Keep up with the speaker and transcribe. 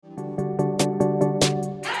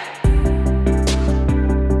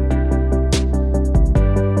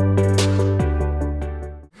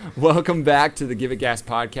Welcome back to the Give It Gas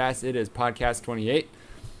podcast. It is podcast 28.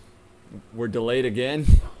 We're delayed again.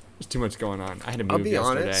 There's too much going on. I had to move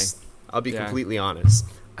yesterday. I'll be completely honest.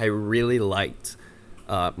 I really liked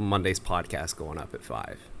Monday's podcast going up at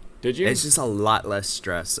 5. Did you? It's just a lot less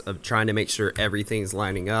stress of trying to make sure everything's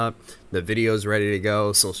lining up, the video's ready to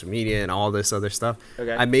go, social media, and all this other stuff.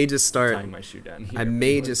 Okay. I may just start. Tying my shoe down here. I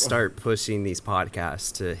may just start pushing these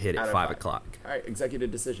podcasts to hit at 5 o'clock. All right,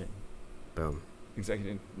 executive decision. Boom.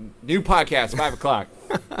 Executive new podcast 5 o'clock.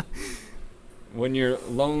 When you're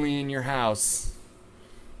lonely in your house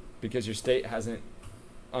because your state hasn't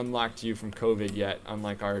unlocked you from COVID yet,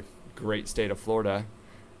 unlike our great state of Florida,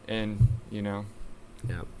 and Yeah.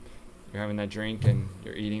 you're having that drink and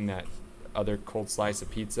you're eating that other cold slice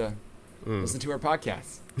of pizza, listen to our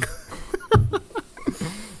podcast.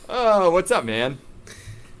 Oh, what's up, man?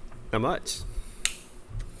 Not much.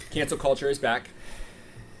 Cancel culture is back.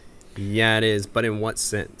 Yeah, it is, but in what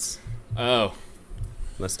sense? Oh,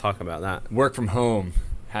 Let's talk about that. work from home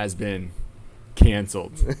has been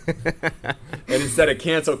canceled. And instead of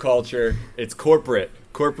cancel culture, it's corporate.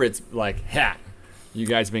 Corporate's like, ha, you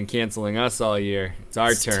guys been canceling us all year. It's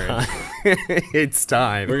our turn. It's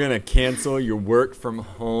time. We're going to cancel your work from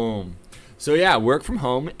home. So yeah, work from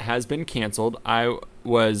home has been canceled. I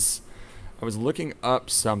was looking up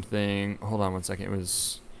something. Hold on one second.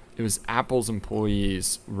 It was Apple's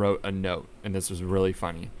employees wrote a note, and this was really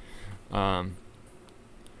funny.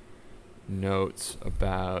 Notes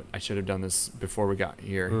about, I should have done this before we got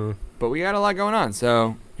here, but we got a lot going on.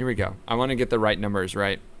 So here we go. I want to get the right numbers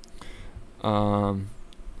right.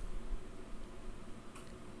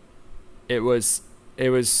 It was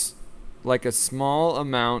like a small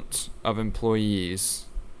amount of employees.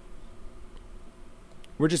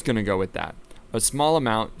 We're just going to go with that. A small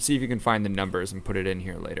amount, see if you can find the numbers and put it in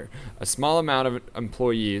here later. A small amount of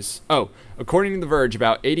employees. Oh, according to The Verge,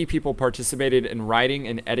 about 80 people participated in writing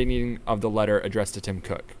and editing of the letter addressed to Tim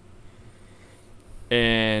Cook.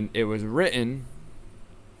 And it was written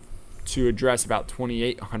to address about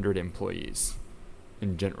 2,800 employees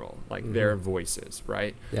in general, like their voices,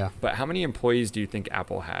 right? Yeah. But how many employees do you think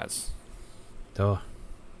Apple has? Oh,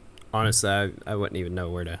 honestly, I wouldn't even know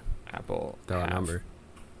where to Apple throw a number.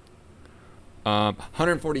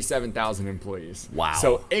 147,000 employees. Wow.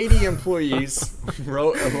 So 80 employees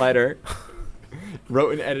wrote and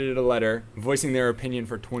edited a letter voicing their opinion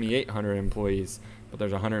for 2,800 employees, but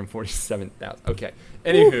there's 147,000. Okay.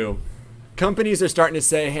 Anywho, companies are starting to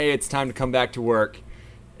say, hey, it's time to come back to work,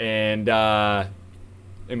 and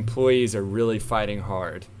employees are really fighting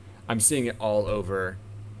hard. I'm seeing it all over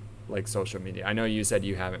like social media. I know you said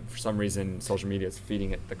you haven't. For some reason, social media is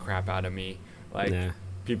feeding it the crap out of me. Like,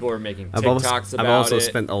 people are making TikToks about it. I've also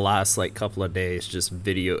spent the last couple of days just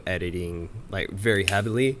video editing very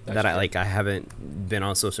heavily. I haven't been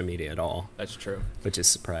on social media at all. That's true. Which is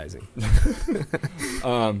surprising.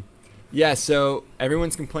 Yeah, so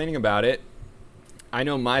everyone's complaining about it. I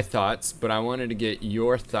know my thoughts, but I wanted to get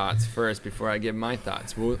your thoughts first before I give my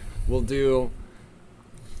thoughts.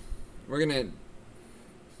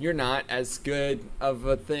 You're not as good of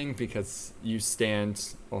a thing because you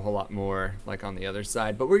stand a whole lot more on the other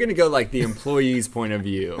side, but we're going to go the employee's point of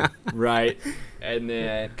view, right? And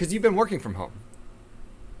then, because you've been working from home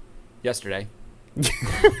yesterday.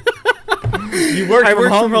 You worked from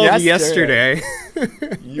home yesterday.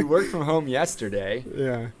 You worked from home yesterday.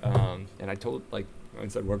 Yeah. And I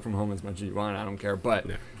said work from home as much as you want. I don't care. But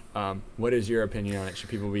what is your opinion on it? Should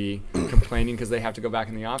people be complaining because they have to go back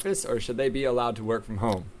in the office, or should they be allowed to work from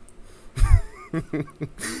home?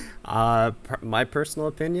 My personal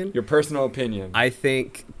opinion? Your personal opinion. I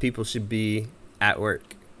think people should be at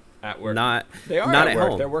work. At work. They are not at work.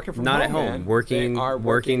 home. They're working from not home. Not at home. Man.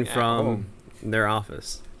 Working from home. Their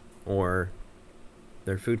office or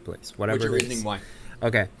their food place, whatever. What's your reasoning why?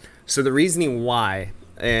 Okay, so the reasoning why,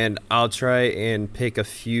 and I'll try and pick a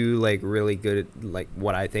few really good,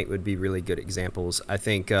 what I think would be really good examples. I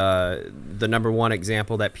think the number one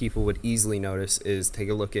example that people would easily notice is take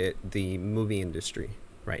a look at the movie industry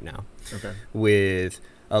right now. Okay. With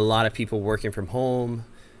a lot of people working from home,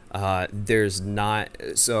 there's not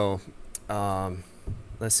so.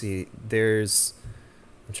 Let's see.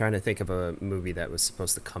 I'm trying to think of a movie that was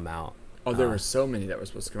supposed to come out. Oh, there were so many that were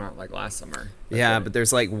supposed to come out last summer. But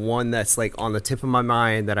there's one that's on the tip of my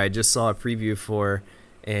mind that I just saw a preview for,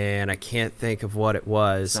 and I can't think of what it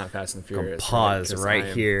was. It's not Fast and Furious. Pause right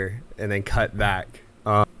here and then cut back.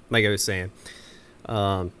 Like I was saying,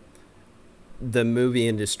 the movie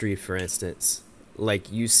industry, for instance,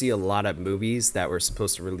 you see a lot of movies that were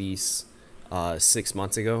supposed to release 6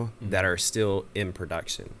 months ago that are still in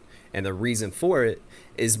production. And the reason for it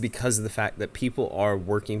is because of the fact that people are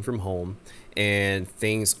working from home and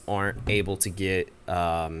things aren't able to get,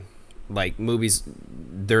 like movies,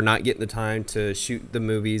 they're not getting the time to shoot the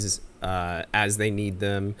movies as they need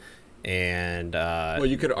them. And well,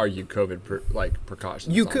 you could argue COVID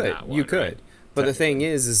precautions. you on could, that one, you could. right? But the thing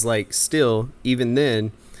is like still, even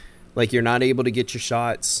then, like you're not able to get your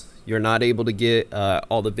shots. You're not able to get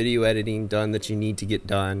all the video editing done that you need to get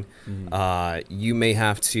done. You may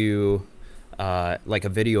have to, like a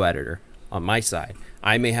video editor on my side,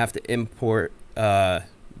 I may have to import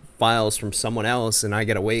files from someone else, and I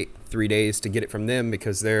got to wait 3 days to get it from them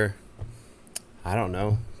because they're, I don't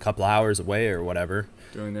know, a couple hours away or whatever.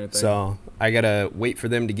 Doing their thing. So I got to wait for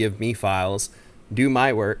them to give me files, do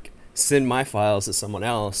my work, send my files to someone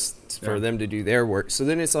else for them to do their work. So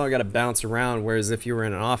then it's all got to bounce around. Whereas if you were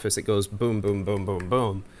in an office, it goes boom, boom, boom, boom,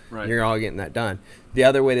 boom. Right. You're all getting that done. The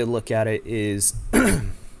other way to look at it is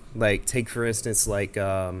like, take for instance, like,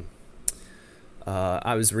 I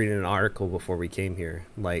was reading an article before we came here.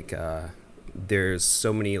 Like, there's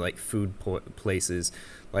so many like food places,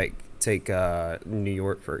 like take New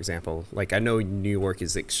York, for example. Like, I know New York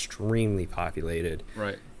is extremely populated.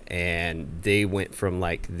 Right. And they went from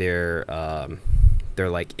like their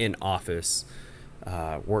like in office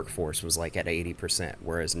workforce was like at 80%,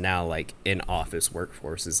 whereas now like in office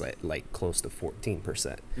workforce is like close to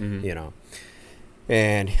 14%. You know,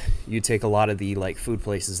 and you take a lot of the like food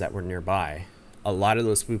places that were nearby, a lot of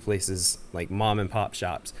those food places, like mom and pop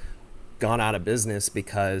shops, gone out of business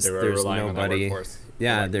because there's nobody.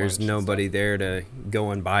 Yeah, there's nobody there to go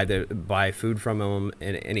and buy food from them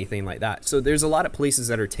and anything like that. So there's a lot of places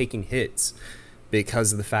that are taking hits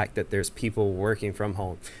because of the fact that there's people working from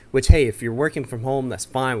home. Which, hey, if you're working from home, that's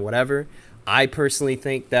fine, whatever. I personally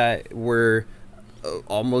think that we're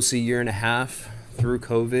almost a year and a half through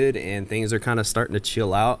COVID and things are kind of starting to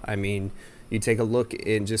chill out. I mean, you take a look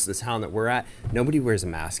in just the town that we're at, nobody wears a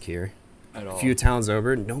mask here. At all. A few towns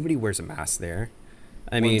over, nobody wears a mask there.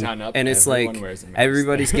 I mean, up, and it's like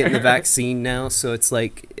everybody's getting the vaccine now, so it's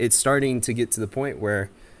like it's starting to get to the point where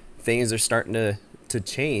things are starting to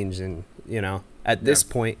change, and you know, at this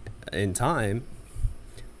point in time,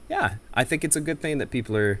 yeah, I think it's a good thing that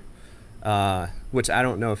people are, which I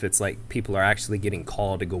don't know if it's like people are actually getting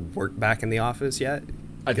called to go work back in the office yet.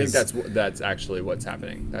 I think that's actually what's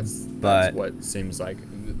happening. That's what seems like.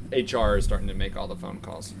 HR is starting to make all the phone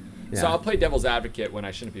calls. Yeah. So I'll play devil's advocate when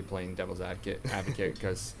I shouldn't be playing devil's advocate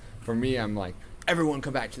because for me, I'm like, everyone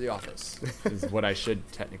come back to the office is what I should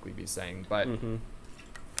technically be saying. But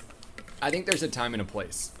I think there's a time and a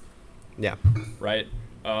place. Yeah. Right?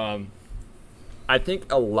 I think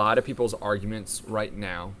a lot of people's arguments right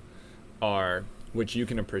now are, which you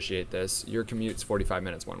can appreciate this, your commute's 45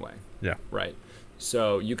 minutes one way. Yeah. Right?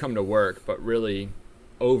 So you come to work, but really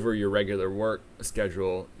over your regular work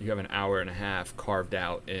schedule, you have an hour and a half carved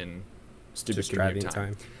out in stupid commute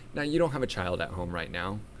time. Now, you don't have a child at home right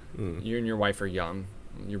now. You and your wife are young.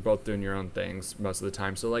 You're both doing your own things most of the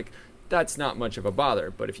time. So, like, that's not much of a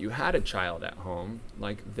bother. But if you had a child at home,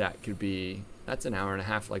 like, that's an hour and a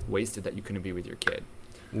half, like, wasted that you couldn't be with your kid.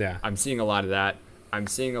 Yeah. I'm seeing a lot of that. I'm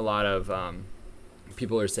seeing a lot of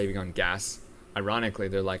people are saving on gas. Ironically,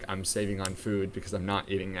 they're like, I'm saving on food because I'm not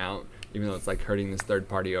eating out, even though it's like hurting this third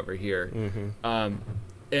party over here.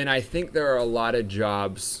 And I think there are a lot of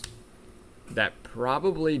jobs that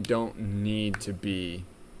probably don't need to be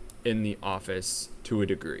in the office to a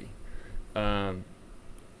degree. And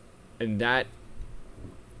that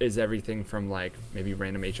is everything from like maybe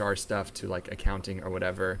random HR stuff to like accounting or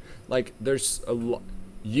whatever. Like there's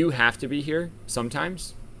you have to be here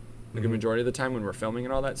sometimes, like a majority of the time when we're filming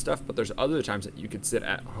and all that stuff, but there's other times that you could sit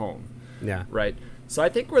at home. Yeah. Right. So I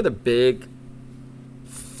think where the big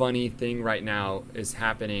funny thing right now is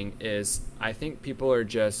happening is I think people are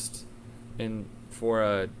just, and for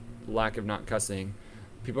a lack of not cussing,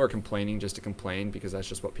 people are complaining just to complain because that's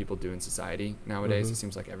just what people do in society nowadays. It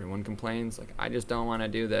seems like everyone complains. Like, I just don't want to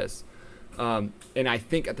do this. And I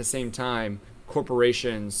think at the same time,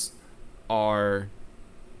 corporations are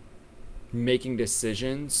making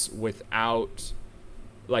decisions without,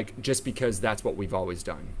 like, just because that's what we've always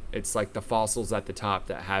done. It's like the fossils at the top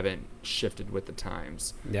that haven't shifted with the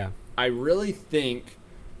times. Yeah. I really think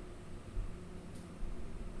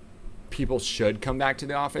people should come back to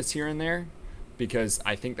the office here and there because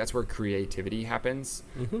I think that's where creativity happens.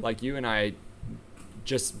 Like you and I,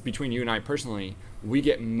 just between you and I personally, we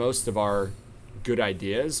get most of our good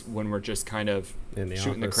ideas when we're just kind of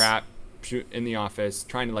shooting the crap, in the office,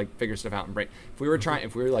 trying to like figure stuff out and break. If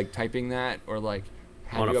we were like typing that or like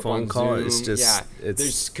have on you a up phone on call. Zoom. It's just yeah,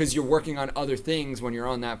 it's because you're working on other things when you're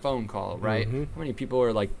on that phone call, right? Mm-hmm. How many people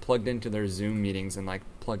are like plugged into their Zoom meetings and like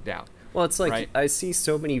plugged out? well, it's like Right? I see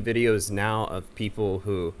so many videos now of people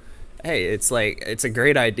who, hey, it's like it's a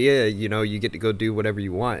great idea, you know, you get to go do whatever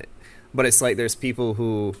you want, but it's like there's people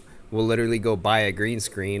who will literally go buy a green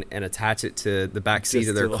screen and attach it to the back seat Just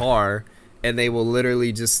of their to, like- car, and they will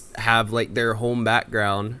literally just have like their home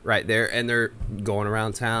background right there, and they're going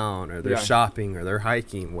around town or they're Yeah. shopping or they're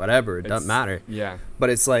hiking, whatever, it doesn't It's- matter. Yeah. But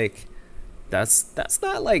it's like that's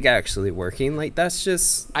not like actually working. Like that's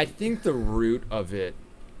just I think the root of it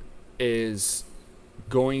is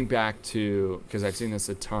going back to, because I've seen this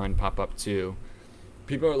a ton pop up too.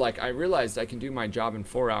 People are like, I realized I can do my job in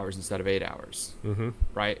 4 hours instead of 8 hours,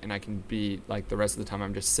 right? And I can be like, the rest of the time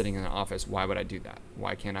I'm just sitting in the office. Why would I do that?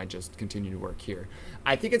 Why can't I just continue to work here?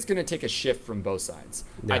 I think it's going to take a shift from both sides.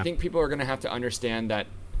 Yeah. I think people are going to have to understand that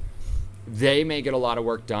they may get a lot of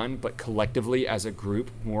work done, but collectively as a group,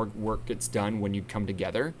 more work gets done when you come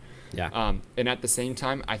together. yeah. And at the same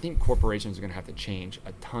time, I think corporations are going to have to change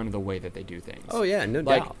a ton of the way that they do things. Oh yeah, no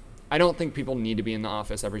Like, doubt. I don't think people need to be in the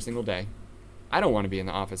office every single day. I don't want to be in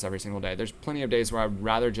the office every single day. There's plenty of days where I'd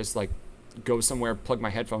rather just like go somewhere, plug my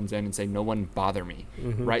headphones in and say, no one bother me,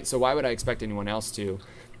 right? So why would I expect anyone else to?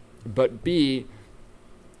 But B,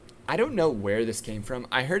 I don't know where this came from.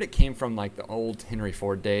 I heard it came from like the old Henry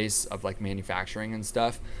Ford days of like manufacturing and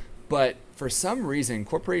stuff. But for some reason,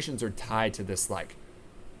 corporations are tied to this like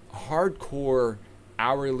hardcore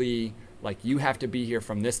hourly, like you have to be here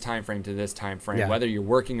from this time frame to this time frame, Yeah. whether you're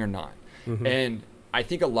working or not. And I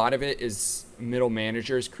think a lot of it is middle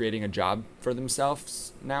managers creating a job for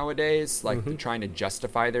themselves nowadays, like trying to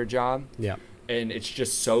justify their job. Yeah. And it's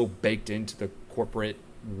just so baked into the corporate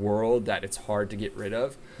world that it's hard to get rid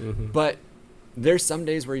of. But there's some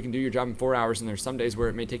days where you can do your job in 4 hours, and there's some days where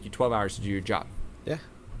it may take you 12 hours to do your job. Yeah.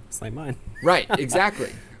 It's like mine. Right,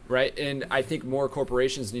 exactly. Right. And I think more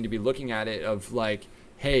corporations need to be looking at it of like,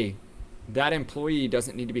 hey, that employee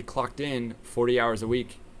doesn't need to be clocked in 40 hours a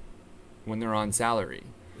week when they're on salary.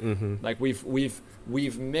 Like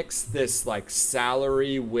we've mixed this like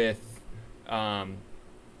salary with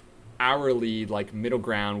hourly, like middle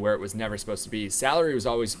ground where it was never supposed to be. Salary was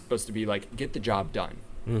always supposed to be like, get the job done.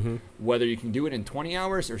 Whether you can do it in 20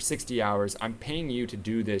 hours or 60 hours, I'm paying you to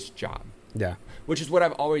do this job. Yeah. Which is what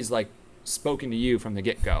I've always like spoken to you from the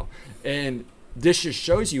get-go. And this just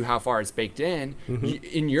shows you how far it's baked in.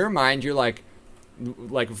 In your mind, you're like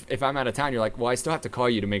if I'm out of town, you're like, well, I still have to call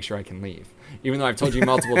you to make sure I can leave. Even though I've told you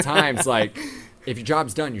multiple times, like, if your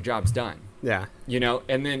job's done, your job's done. Yeah. You know?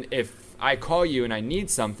 And then if I call you and I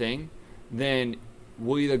need something, then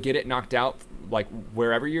we'll either get it knocked out, like,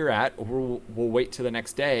 wherever you're at, or we'll wait till the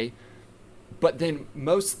next day. But then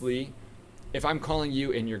mostly, if I'm calling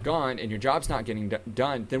you and you're gone and your job's not getting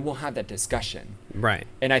done, then we'll have that discussion. Right.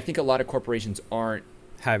 And I think a lot of corporations aren't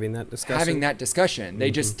Having that discussion. having that discussion.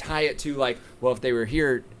 They just tie it to like, well, if they were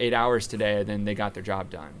here 8 hours today, then they got their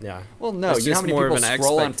job done. Yeah. Well, no. It's You know how just many more of people an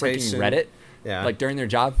scroll on freaking expectation. Reddit, Yeah. like during their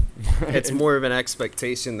job? It's more of an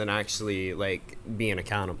expectation than actually like being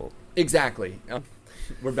accountable. Exactly.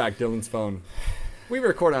 We're back. Dylan's phone. We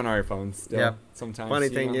record on our phones still. Yeah. Sometimes. Funny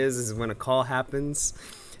you thing know? is when a call happens,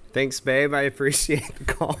 thanks, babe. I appreciate the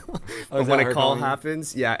call. But is when that a her call calling?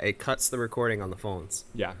 happens, yeah, it cuts the recording on the phones.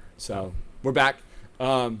 Yeah. So we're back.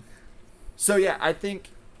 So yeah, I think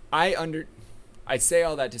I say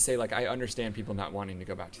all that to say, like, I understand people not wanting to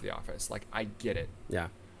go back to the office. Like, I get it. Yeah.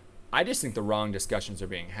 I just think the wrong discussions are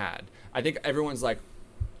being had. I think everyone's like,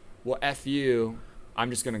 well, F you, I'm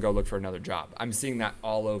just going to go look for another job. I'm seeing that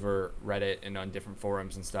all over Reddit and on different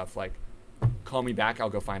forums and stuff. Like, call me back, I'll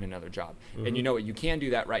go find another job. And you know what? You can do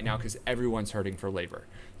that right now because everyone's hurting for labor.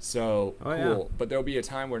 So, Oh, cool. yeah. But there'll be a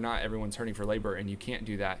time where not everyone's hurting for labor and you can't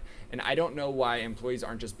do that. And I don't know why employees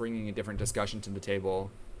aren't just bringing a different discussion to the table.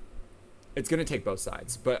 It's going to take both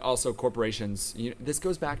sides, but also corporations. This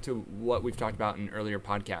goes back to what we've talked about in earlier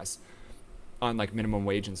podcasts on like minimum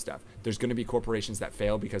wage and stuff. There's going to be corporations that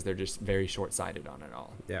fail because they're just very short-sighted on it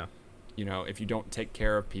all. Yeah. If you don't take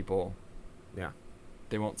care of people, Yeah.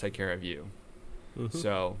 they won't take care of you.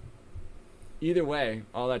 So either way,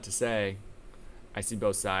 all that to say, I see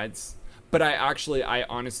both sides. But I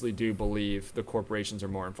honestly do believe the corporations are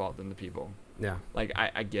more involved than the people. Yeah. Like,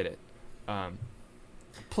 I get it.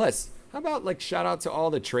 Plus, how about like shout out to all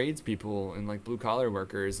the tradespeople and like blue collar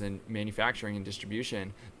workers and manufacturing and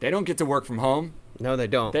distribution? They don't get to work from home. No, they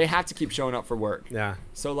don't. They have to keep showing up for work. Yeah.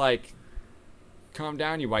 So like, calm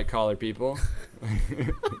down, you white collar people.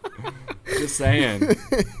 Just saying.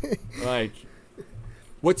 Like,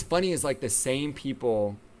 what's funny is like the same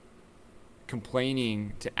people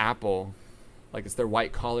complaining to Apple like it's their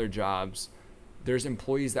white collar jobs. There's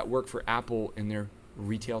employees that work for Apple in their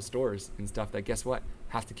retail stores and stuff that, guess what,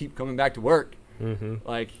 have to keep coming back to work.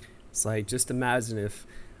 Like, it's like, just imagine if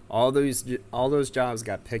all those jobs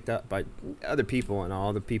got picked up by other people, and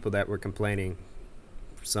all the people that were complaining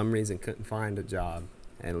for some reason couldn't find a job,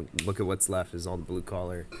 and look at what's left is all the blue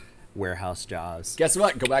collar warehouse jobs. Guess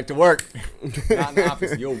what? Go back to work. Not in the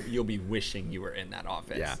office. You'll be wishing you were in that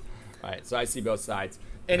office. Yeah. All right. So I see both sides.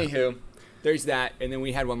 Anywho, there's that, and then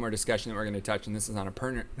we had one more discussion that we're going to touch, and this is on a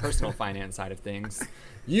personal finance side of things.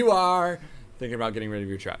 You are thinking about getting rid of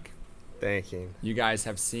your truck. Thank you. You guys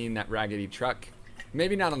have seen that raggedy truck.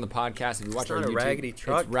 Maybe not on the podcast. If you watch It's our not a YouTube, raggedy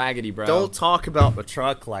truck. it's raggedy, bro. Don't talk about the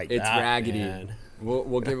truck like It's that. raggedy. Man.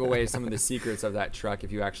 We'll give away some of the secrets of that truck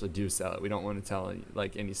if you actually do sell it. We don't want to tell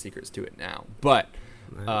like any secrets to it now, but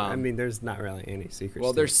I mean, there's not really any secrets.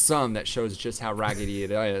 well, there's some that shows just how raggedy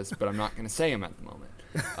it is, but I'm not going to say them at the moment.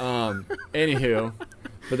 Anywho,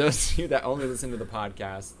 for those of you that only listen to the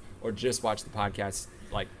podcast or just watch the podcast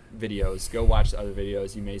like videos, go watch the other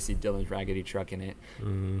videos. You may see Dylan's raggedy truck in it.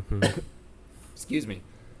 Excuse me.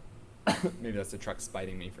 Maybe that's the truck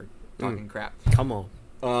spiting me for talking crap. Come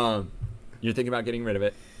on. You're thinking about getting rid of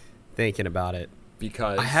it Thinking about it.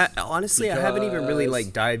 because Honestly, I haven't even really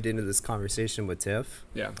like dived into this conversation with Tiff.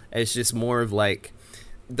 Yeah. It's just more of like,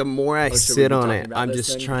 the more I Should we sit be on talking it, about I'm this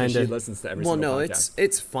just then? trying 'Cause to. She listens to every Well, single no, podcast.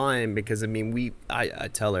 it's fine because I mean I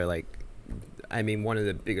tell her like, one of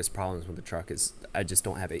the biggest problems with the truck is I just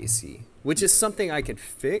don't have AC, which is something I could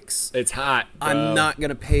fix. It's hot. I'm bro. not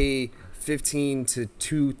gonna pay $1,500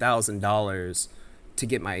 to $2,000 to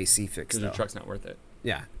get my AC fixed. because your truck's not worth it.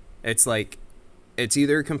 Yeah, it's like, it's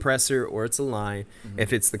either a compressor or it's a line. Mm-hmm.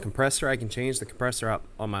 If it's the compressor, I can change the compressor up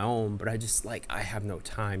on my own, but I just like, I have no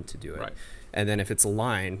time to do it. Right. And then if it's a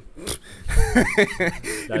line,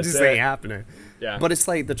 it just ain't happening. Yeah. But it's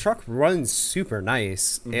like the truck runs super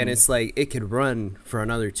nice, Mm-hmm. and it's like it could run for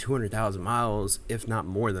another 200,000 miles, if not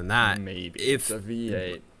more than that. Maybe. If It's a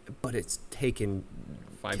V8. but it's taken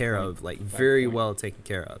 5 care point- of, like 5 very point. well taken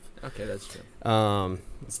care of. Okay, that's true.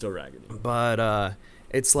 It's still raggedy. But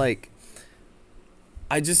it's like,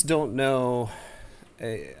 I just don't know.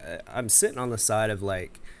 I'm sitting on the side of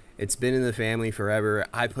like, it's been in the family forever.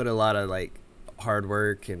 I put a lot of like hard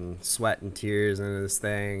work and sweat and tears into this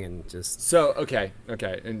thing, and just So, okay.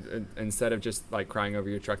 And instead of just like crying over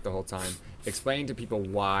your truck the whole time, explain to people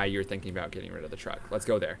why you're thinking about getting rid of the truck. Let's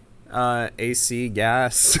go there. AC,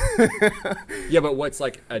 gas. Yeah, but what's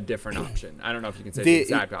like a different option? I don't know if you can say the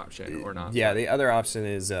exact option or not. Yeah, the other option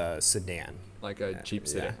is sedan. Like a cheap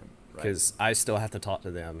sedan. Right. Because I still have to talk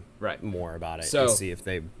to them Right. more about it So- to see if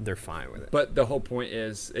they're fine with it. But the whole point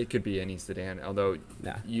is it could be any sedan, although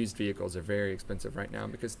Nah. used vehicles are very expensive right now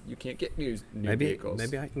because you can't get new maybe vehicles.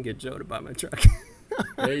 maybe I can get Joe to buy my truck.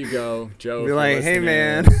 There you go, Joe. Be if like, you're hey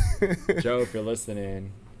man. listening." Joe, if you're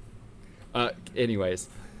listening. Anyways,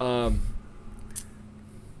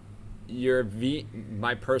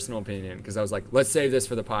 my personal opinion, because I was like, let's save this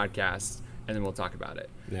for the podcast and then we'll talk about it.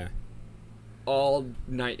 Yeah. All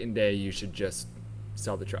night and day, you should just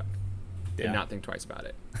sell the truck Yeah. and not think twice about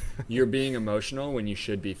it. You're being emotional when you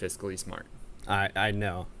should be fiscally smart. I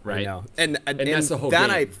know. Right. I know. And that's the whole that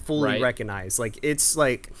game, I fully right? recognize. Like, it's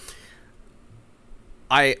like,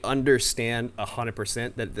 I understand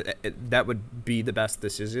 100% that would be the best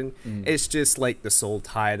decision. It's just like the soul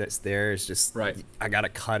tie that's there is just, Right. I gotta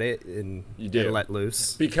cut it and You do. let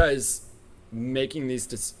loose. Because making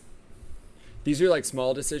these are like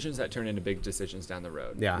small decisions that turn into big decisions down the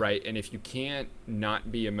road. Yeah. Right. And if you can't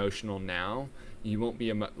not be emotional now, you won't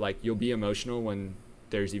be you'll be emotional when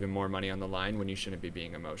there's even more money on the line when you shouldn't be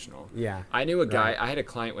being emotional. Yeah. I knew a guy. Right. I had a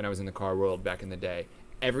client when I was in the car world back in the day.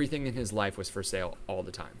 Everything in his life was for sale all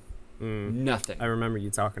the time. Nothing. I remember you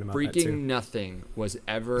talking about that Freaking too. nothing was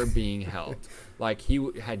ever being held. Like he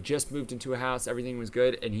had just moved into a house, everything was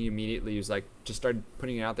good, and he immediately was like, just started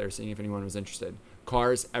putting it out there, seeing if anyone was interested.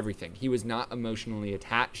 Cars, everything. He was not emotionally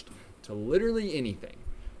attached to literally anything.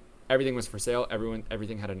 Everything was for sale.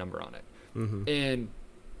 Everything had a number on it. And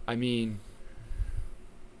I mean,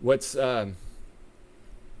 what's that?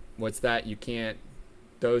 You can't.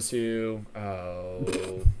 Those who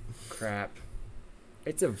crap.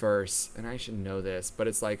 It's a verse, and I should know this, but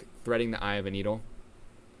it's like threading the eye of a needle.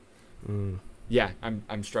 Yeah,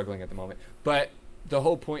 I'm struggling at the moment. But the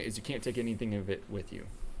whole point is you can't take anything of it with you,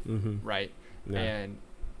 right? Yeah. And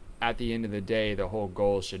at the end of the day, the whole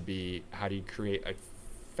goal should be how do you create a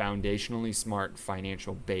foundationally smart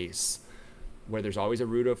financial base where there's always a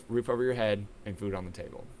roof over your head and food on the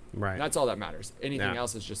table. Right. That's all that matters. Anything Yeah.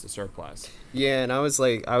 else is just a surplus. Yeah, and I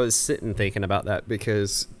was sitting thinking about that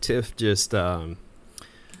because Tiff just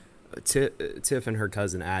Tiff and her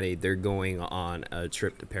cousin Addie, they're going on a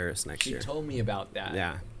trip to Paris next year. She told me about that.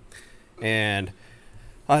 Yeah. And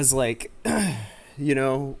I was like,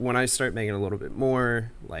 when I start making a little bit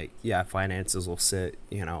more, like, yeah, finances will sit,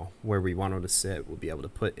 where we want them to sit. We'll be able to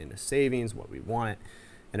put into savings what we want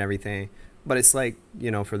and everything. But it's like,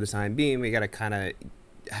 for the time being, we got to kind of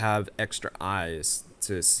have extra eyes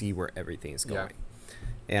to see where everything's going. Yeah.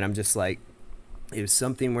 And I'm just like, if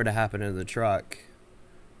something were to happen in the truck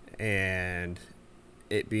and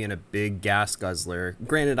it being a big gas guzzler,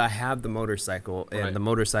 granted, I have the motorcycle, and right. The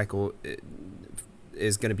motorcycle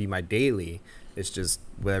is going to be my daily. It's just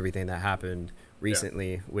with everything that happened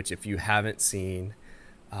recently, which if you haven't seen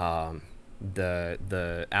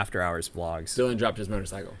the after hours vlogs. Dylan dropped his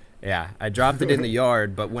motorcycle. Yeah, I dropped it in the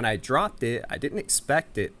yard, but when I dropped it, I didn't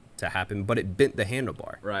expect it to happen, but it bent the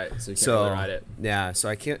handlebar. Right, so you can't really ride it. Yeah, so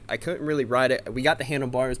I couldn't really ride it. We got the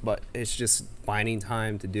handlebars, but it's just finding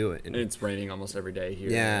time to do it. And it's raining almost every day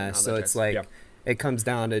here. Yeah, so it's like it comes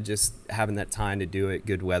down to just having that time to do it,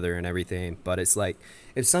 good weather and everything. But it's like,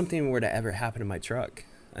 if something were to ever happen to my truck,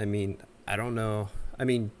 I mean, I don't know. I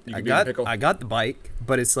mean, I got the bike,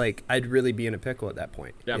 but it's like I'd really be in a pickle at that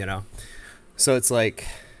point, So it's like,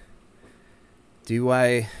 do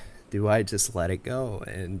I just let it go,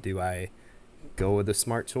 and do I go with the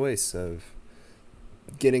smart choice of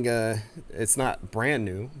getting it's not brand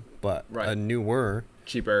new, but a newer,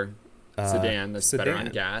 cheaper sedan that's better on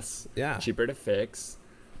gas, cheaper to fix,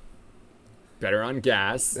 better on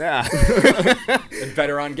gas, and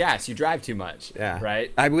better on gas. You drive too much,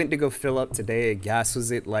 right? I went to go fill up today. Gas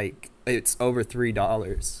was it's over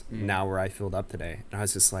 $3 now where I filled up today, and I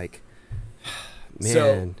was just like, man.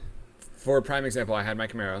 So, for a prime example, I had my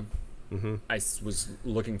Camaro. Mm-hmm. I was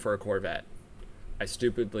looking for a Corvette. I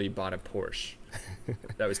stupidly bought a Porsche.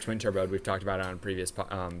 That was twin turboed. We've talked about it on previous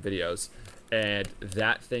videos. And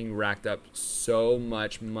that thing racked up so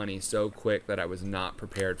much money so quick that I was not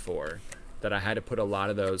prepared for, that I had to put a lot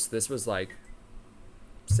of those. This was like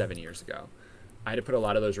 7 years ago. I had to put a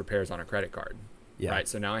lot of those repairs on a credit card. Yeah. Right.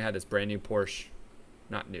 So now I had this brand new Porsche,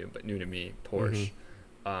 not new, but new to me, Porsche,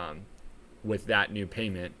 with that new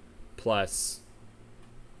payment, plus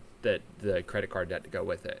the credit card debt to go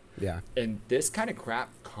with it. Yeah. And this kind of crap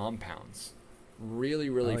compounds really,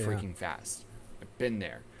 really freaking fast. I've been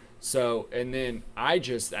there. So, and then I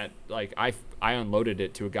unloaded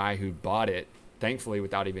it to a guy who bought it, thankfully,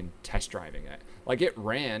 without even test driving it. Like, it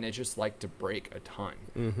ran, it just liked to break a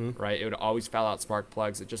ton, right? It would always foul out spark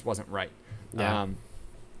plugs. It just wasn't right. Yeah.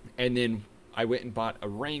 And then I went and bought a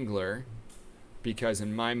Wrangler, because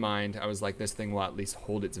in my mind, I was like, this thing will at least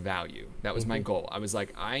hold its value. That was my goal. I was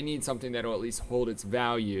like, I need something that will at least hold its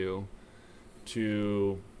value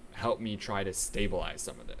to help me try to stabilize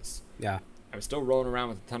some of this. Yeah. I was still rolling around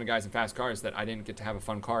with a ton of guys in fast cars that I didn't get to have a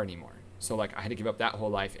fun car anymore. So, like, I had to give up that whole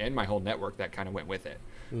life and my whole network that kind of went with it,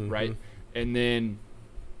 right? And then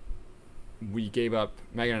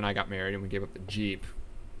Megan and I got married, and we gave up the Jeep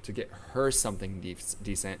to get her something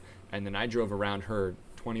decent. And then I drove around her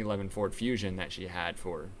 2011 Ford Fusion that she had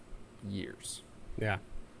for years. Yeah.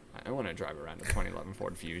 I want to drive around a 2011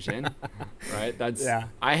 Ford Fusion, right?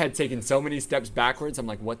 I had taken so many steps backwards. I'm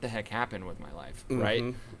like, what the heck happened with my life,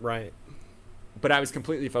 right? Right. But I was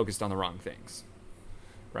completely focused on the wrong things,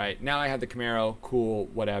 right? Now I have the Camaro, cool,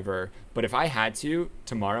 whatever. But if I had to,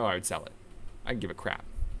 tomorrow I would sell it. I'd give a crap,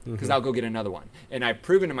 because I'll go get another one. And I've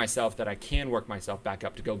proven to myself that I can work myself back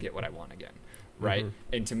up to go get what I want again, right?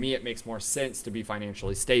 And to me, it makes more sense to be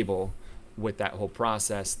financially stable with that whole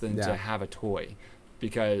process than to have a toy,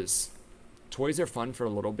 because toys are fun for a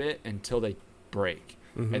little bit until they break,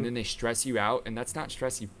 and then they stress you out, and that's not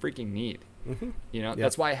stress you freaking need.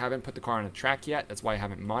 That's why I haven't put the car on a track yet. That's why I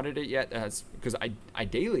haven't modded it yet. That's because I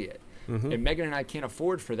daily it. And Megan and I can't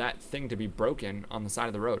afford for that thing to be broken on the side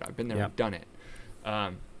of the road. I've been there and done it.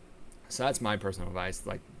 So that's my personal advice.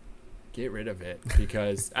 Like, get rid of it,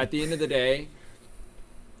 because at the end of the day,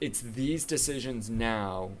 it's these decisions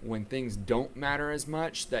now, when things don't matter as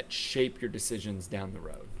much, that shape your decisions down the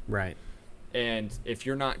road. Right. And if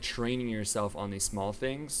you're not training yourself on these small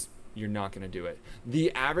things, you're not going to do it.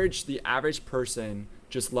 The average person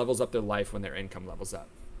just levels up their life when their income levels up.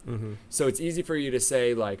 So it's easy for you to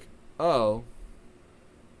say, like, oh,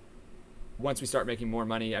 once we start making more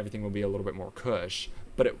money, everything will be a little bit more cush.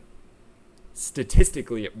 But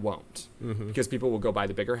statistically, it won't, because people will go buy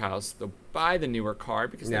the bigger house, they'll buy the newer car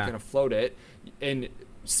because they can float it, and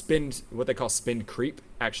what they call spend creep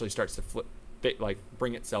actually starts to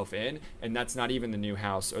bring itself in. And that's not even the new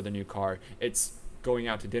house or the new car. It's going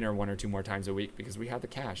out to dinner 1 or 2 more times a week because we have the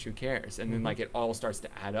cash. Who cares? And then like it all starts to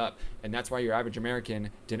add up. And that's why your average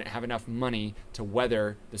American didn't have enough money to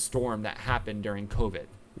weather the storm that happened during COVID.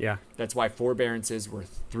 Yeah. That's why forbearances were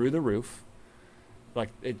through the roof. Like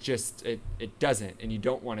it doesn't. And you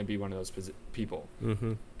don't want to be one of those people.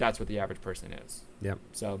 Mm-hmm. That's what the average person is. Yep.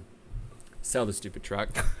 So sell the stupid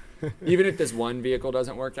truck. Even if this one vehicle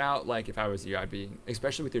doesn't work out, like if I was you, I'd be,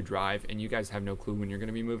 especially with your drive, and you guys have no clue when you're going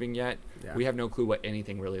to be moving yet. Yeah. We have no clue what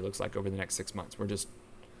anything really looks like over the next 6 months.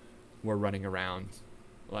 We're running around.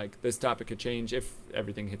 Like this topic could change if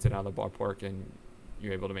everything hits it out of the ballpark and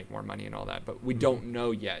you're able to make more money and all that. But we don't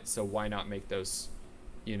know yet, so why not make those,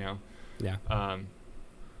 Yeah.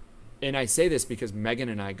 And I say this because Megan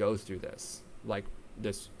and I go through this, like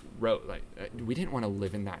this road. Like we didn't want to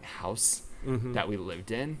live in that house that we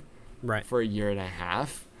lived in. Right. For a year and a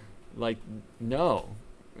half. Like, no.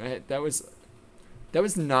 That was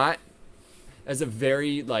not as a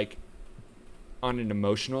very, like, on an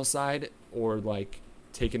emotional side or, like,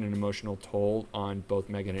 taking an emotional toll on both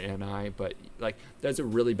Megan and I, but, like, that's a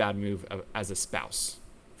really bad move as a spouse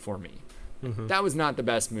for me. Mm-hmm. That was not the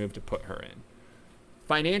best move to put her in.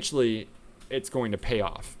 Financially, it's going to pay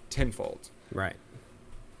off tenfold. Right.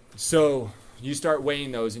 So you start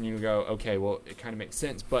weighing those and you go, okay, well, it kind of makes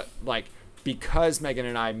sense. But like, because Megan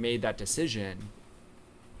and I made that decision,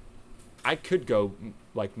 I could go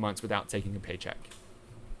like months without taking a paycheck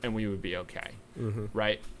and we would be okay. Mm-hmm.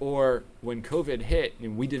 Right. Or when COVID hit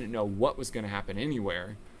and we didn't know what was going to happen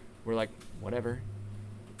anywhere, we're like, whatever.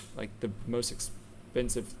 Like the most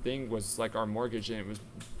expensive thing was like our mortgage, and it was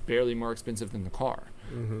barely more expensive than the car.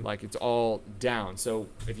 Mm-hmm. Like it's all down. So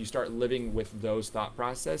if you start living with those thought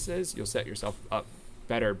processes, you'll set yourself up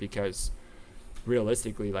better, because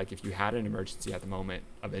realistically, like if you had an emergency at the moment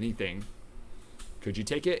of anything, could you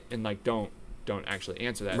take it? And like don't actually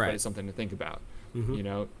answer that, right. But it's something to think about. Mm-hmm. You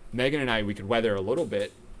know, Megan and I, we could weather a little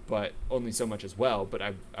bit, but only so much as well. But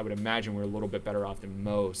I would imagine we're a little bit better off than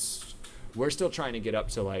most. We're still trying to get up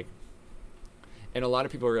to like, and a lot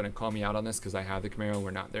of people are going to call me out on this because I have the Camaro and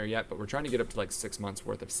we're not there yet, but we're trying to get up to like 6 months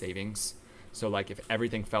worth of savings. So like if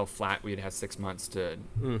everything fell flat, we'd have 6 months to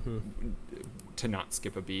not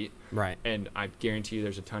skip a beat. Right. And I guarantee you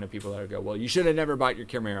there's a ton of people that will go, well, you should have never bought your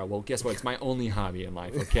Camaro. Well, guess what? It's my only hobby in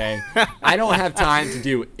life, okay? I don't have time to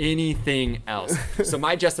do anything else. So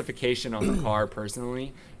my justification on the car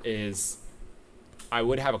personally is I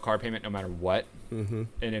would have a car payment no matter what. Mm-hmm.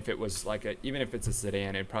 And if it was like even if it's a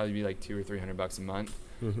sedan, it'd probably be like $200 or $300 a month.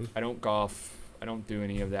 Mm-hmm. I don't golf. I don't do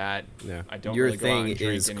any of that. Yeah. I don't Your really go out and thing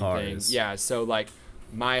drink is anything. cars. Yeah. So like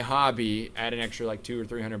my hobby, add an extra like $200 or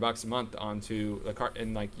 $300 a month onto the car,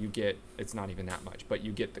 and like you get, it's not even that much, but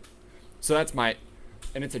you get so that's my,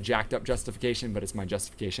 and it's a jacked up justification, but it's my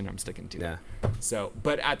justification. I'm sticking to it. So,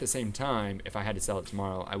 but at the same time, if I had to sell it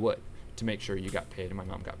tomorrow, I would, to make sure you got paid and my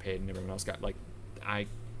mom got paid and everyone else got, like,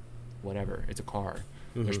 whatever. It's a car.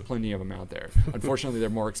 Mm-hmm. There's plenty of them out there. Unfortunately, they're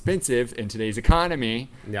more expensive in today's economy.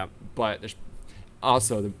 Yeah. But there's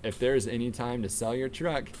also, if there's any time to sell your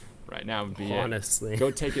truck, right now would be honestly.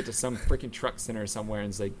 Go take it to some freaking truck center somewhere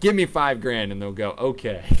and say, give me $5,000, and they'll go,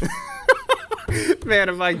 okay. Man,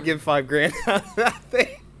 if I can give $5,000 out of that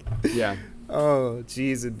thing. Yeah. Oh,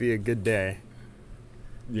 geez, it'd be a good day.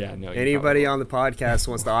 Yeah, no. Anybody on the podcast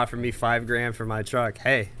wants to offer me $5,000 for my truck,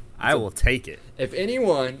 hey, I will take it. If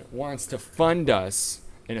anyone wants to fund us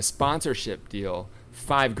in a sponsorship deal,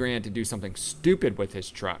 $5,000 to do something stupid with his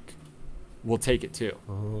truck, we'll take it too.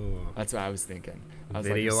 Oh. That's what I was thinking. I was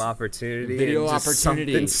video like, opportunity. Video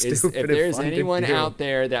opportunity. If there's anyone do. out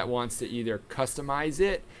there that wants to either customize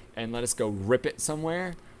it and let us go rip it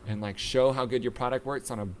somewhere and like show how good your product works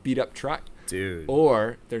on a beat up truck, dude.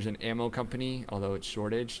 Or there's an ammo company, although it's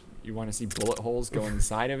shortage, you want to see bullet holes go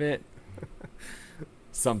inside of it.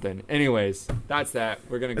 Something. Anyways, that's that.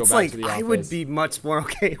 We're gonna go back to the office. I would be much more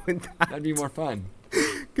okay with that. That'd be more fun.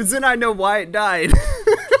 Because then I know why it died.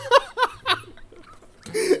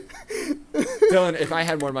 Dylan, if I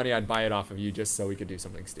had more money, I'd buy it off of you just so we could do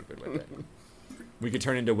something stupid with it. We could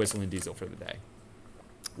turn into Whistling Diesel for the day.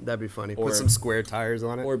 That'd be funny. Put some square tires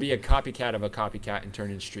on it. Or be a copycat of a copycat and turn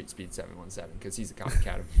into Street Speed 717, because he's a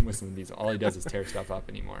copycat of Whistling Diesel. All he does is tear stuff up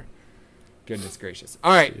anymore. Goodness gracious.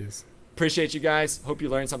 All right. Jeez. Appreciate you guys. Hope you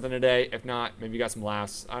learned something today. If not, maybe you got some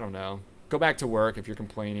laughs. I don't know. Go back to work if you're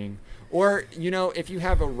complaining. Or, if you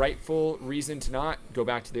have a rightful reason to not go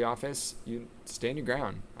back to the office, you stand your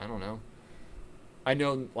ground. I don't know. I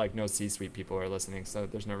know, like, no C-suite people are listening, so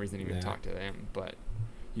there's no reason to even talk to them. But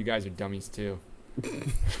you guys are dummies, too.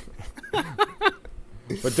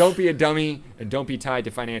 But don't be a dummy and don't be tied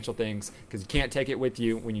to financial things because you can't take it with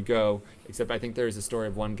you when you go. Except I think there's a story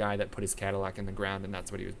of one guy that put his Cadillac in the ground and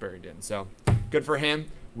that's what he was buried in. So good for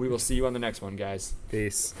him. We will see you on the next one, guys.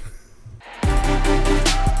 Peace.